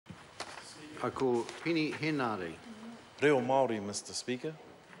Ako Pini Henare. Reo Māori, Mr. Speaker.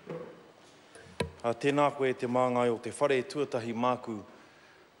 Tēnā koe te māngai o te whare tuatahi māku,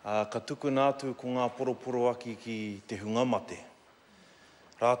 ka tuku nātu ko ngā poroporo aki ki te hunga mate.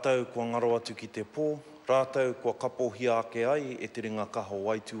 Rātau kua ngaro atu ki te pō, rātau kua kapohia ake ai e te ringa kaho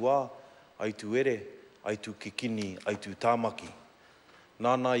aitu ā, aitu ere, aitu kikini, aitu tāmaki.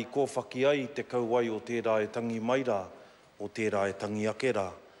 Nāna I kōwhaki ai te kauai o tērā e tangi maira, o tērā e tangi ake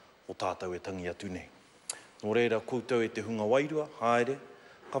rā, o tātou e tangi atu nei. Nō reira, koutou e te hunga wairua, haere,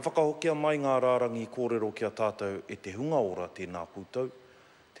 ka whakahokia mai ngā rārangi kōrero kia tātou e te hunga ora tēnā koutou,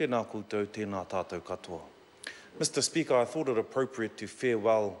 tēnā tātou katoa. Mr. Speaker, I thought it appropriate to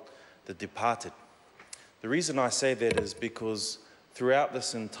farewell the departed. The reason I say that is because throughout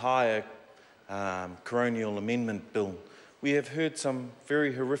this entire coronial amendment bill, we have heard some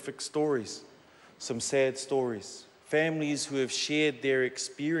very horrific stories, some sad stories, families who have shared their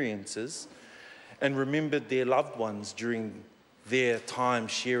experiences and remembered their loved ones during their time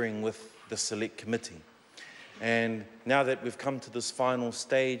sharing with the Select Committee. And now that we've come to this final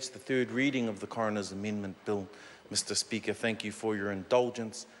stage, the third reading of the Coroners Amendment Bill, Mr. Speaker, thank you for your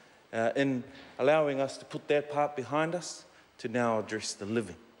indulgence in allowing us to put that part behind us to now address the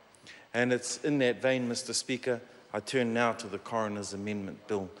living. And it's in that vein, Mr. Speaker, I turn now to the Coroners Amendment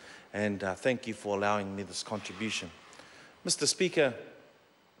Bill, and thank you for allowing me this contribution. Mr. Speaker,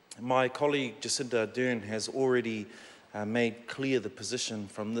 my colleague Jacinda Ardern has already made clear the position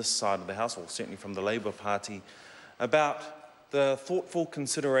from this side of the House, or certainly from the Labour Party, about the thoughtful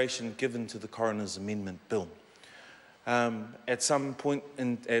consideration given to the Coroners Amendment Bill. At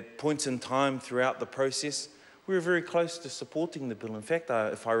points in time throughout the process, we were very close to supporting the bill. In fact,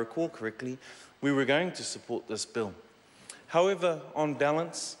 if I recall correctly, we were going to support this bill. However, on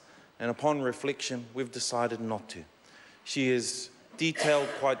balance and upon reflection, we've decided not to. She has detailed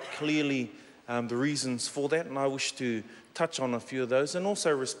quite clearly the reasons for that, and I wish to touch on a few of those and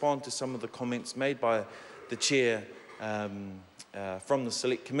also respond to some of the comments made by the Chair from the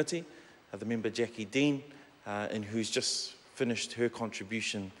Select Committee, the member Jackie Dean, and who's just finished her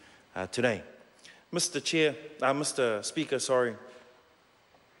contribution today. Mr. Speaker, sorry.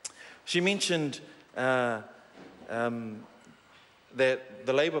 She mentioned that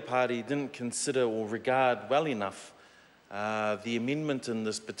the Labour Party didn't consider or regard well enough the amendment in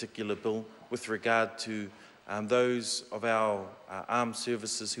this particular bill with regard to those of our armed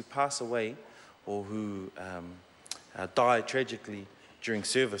services who pass away or who die tragically during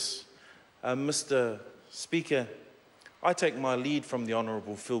service. Mr. Speaker, I take my lead from the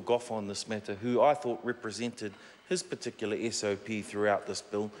Honourable Phil Goff on this matter, who I thought represented his particular SOP throughout this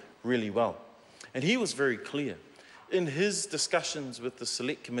bill really well. And he was very clear in his discussions with the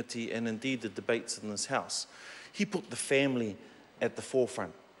Select Committee and indeed the debates in this House. He put the family at the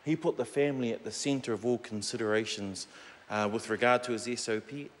forefront. He put the family at the centre of all considerations with regard to his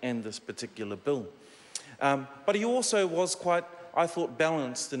SOP and this particular bill. But he also was quite, I thought,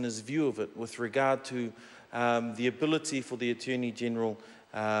 balanced in his view of it with regard to the ability for the Attorney General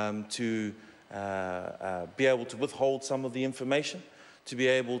to be able to withhold some of the information, to be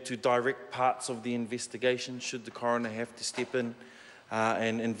able to direct parts of the investigation should the coroner have to step in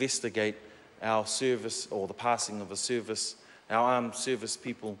and investigate our service or the passing of a service, our armed service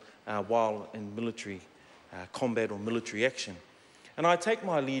people while in military combat or military action. And I take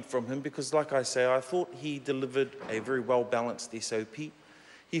my lead from him because, like I say, I thought he delivered a very well-balanced SOP.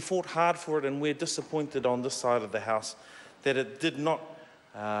 He fought hard for it, and we're disappointed on this side of the House that it did not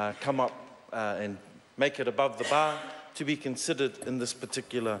come up and make it above the bar to be considered in this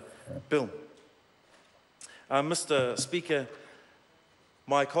particular bill. Mr. Speaker,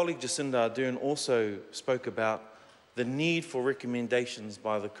 my colleague Jacinda Ardern also spoke about the need for recommendations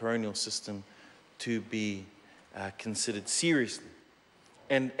by the coronial system to be considered seriously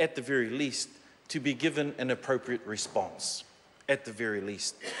and, at the very least, to be given an appropriate response, at the very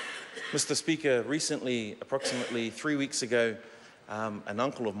least. Mr. Speaker, recently, approximately 3 weeks ago, an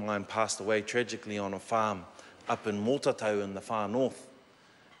uncle of mine passed away tragically on a farm up in Motatau in the far north.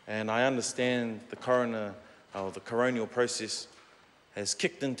 And I understand the coronial process has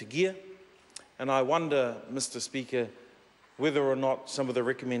kicked into gear. And I wonder, Mr. Speaker, whether or not some of the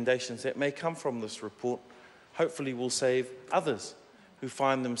recommendations that may come from this report hopefully will save others who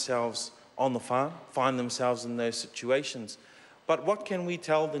find themselves on the farm, find themselves in those situations. But what can we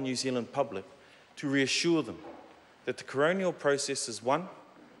tell the New Zealand public to reassure them that the coronial process is, one,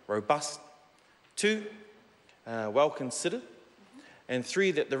 robust, two, well considered, and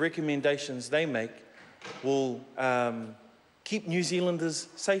three, that the recommendations they make will keep New Zealanders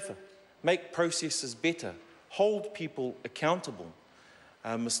safer, make processes better, hold people accountable,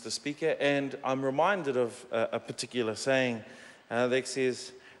 Mr. Speaker, and I'm reminded of a particular saying that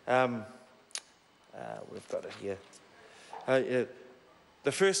says, we've got it here,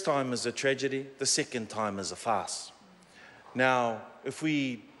 the first time is a tragedy, the second time is a farce. Now, if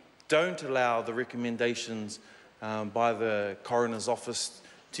we don't allow the recommendations by the Coroner's Office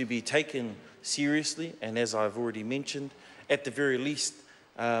to be taken seriously, and as I've already mentioned, at the very least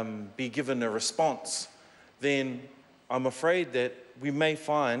be given a response, then I'm afraid that we may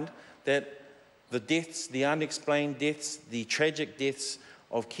find that the deaths, the unexplained deaths, the tragic deaths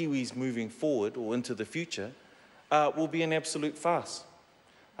of Kiwis moving forward or into the future will be an absolute farce.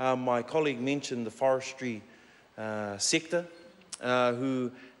 My colleague mentioned the forestry sector,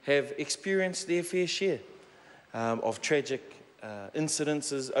 who have experienced their fair share of tragic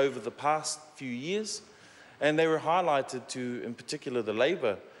incidences over the past few years, and they were highlighted to, in particular, the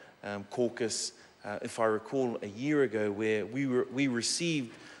Labour caucus, if I recall, a year ago, where we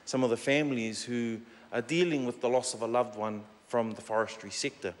received some of the families who are dealing with the loss of a loved one from the forestry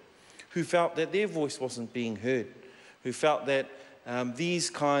sector, who felt that their voice wasn't being heard, who felt that these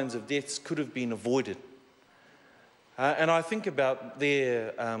kinds of deaths could have been avoided. And I think about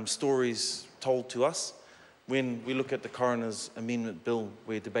their stories told to us when we look at the Coroner's Amendment Bill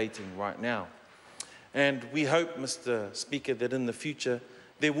we're debating right now. And we hope, Mr. Speaker, that in the future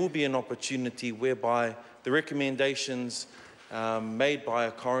there will be an opportunity whereby the recommendations made by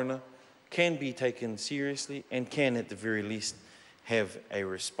a coroner can be taken seriously and can, at the very least, have a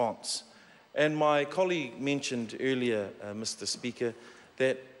response. And my colleague mentioned earlier, Mr. Speaker,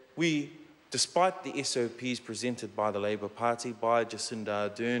 that we, despite the SOPs presented by the Labour Party, by Jacinda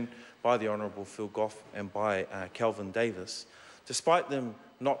Ardern, by the Honourable Phil Goff and by Kelvin Davis, despite them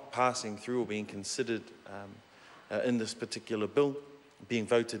not passing through or being considered in this particular bill, being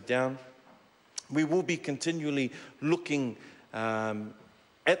voted down, we will be continually looking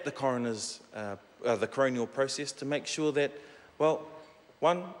at the coroner's, the coronial process to make sure that, well,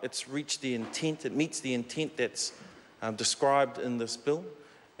 one, it's reached the intent, it meets the intent that's described in this bill,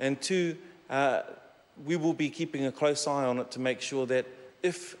 and two, we will be keeping a close eye on it to make sure that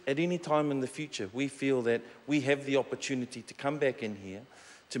if at any time in the future we feel that we have the opportunity to come back in here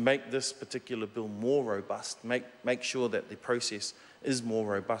to make this particular bill more robust, make sure that the process is more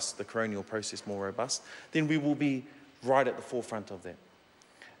robust, the coronial process more robust, then we will be right at the forefront of that.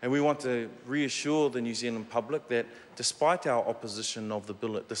 And we want to reassure the New Zealand public that despite our opposition of the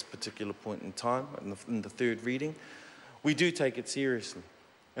bill at this particular point in time, in the third reading, we do take it seriously.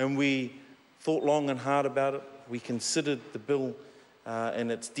 And we thought long and hard about it. We considered the bill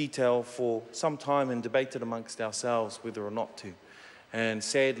and its detail for some time and debated amongst ourselves whether or not to. And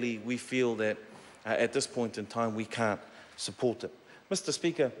sadly, we feel that at this point in time, we can't support it. Mr.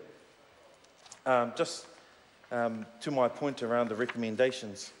 Speaker, just to my point around the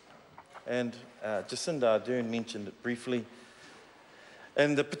recommendations, and Jacinda Ardern mentioned it briefly,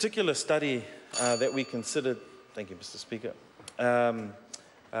 and the particular study that we considered, thank you, Mr. Speaker,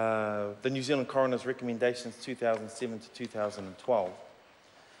 the New Zealand Coroner's recommendations 2007 to 2012,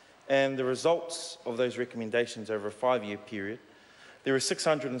 and the results of those recommendations over a 5-year period. There were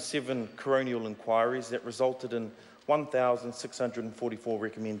 607 coronial inquiries that resulted in 1,644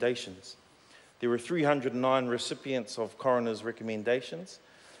 recommendations. There were 309 recipients of coroner's recommendations.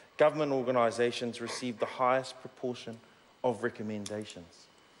 Government organisations received the highest proportion of recommendations.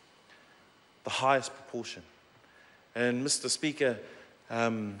 The highest proportion. And Mr. Speaker,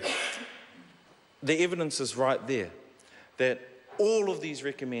 the evidence is right there that all of these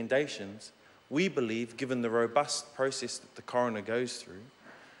recommendations, we believe, given the robust process that the coroner goes through,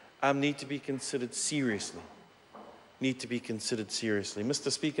 need to be considered seriously.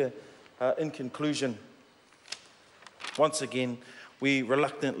 Mr. Speaker, in conclusion, once again, we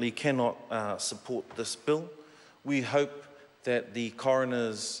reluctantly cannot support this bill. We hope that the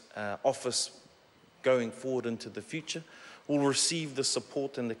Coroner's Office going forward into the future will receive the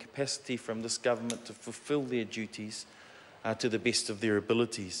support and the capacity from this government to fulfil their duties to the best of their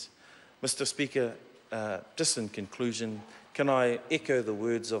abilities. Mr. Speaker, just in conclusion, can I echo the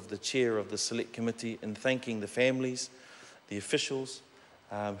words of the Chair of the Select Committee in thanking the families, the officials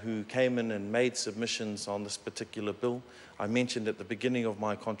who came in and made submissions on this particular bill. I mentioned at the beginning of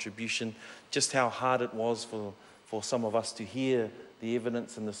my contribution just how hard it was for some of us to hear the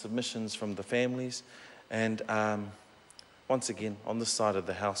evidence and the submissions from the families. And once again, on this side of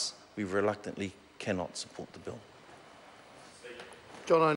the House, we reluctantly cannot support the bill. John,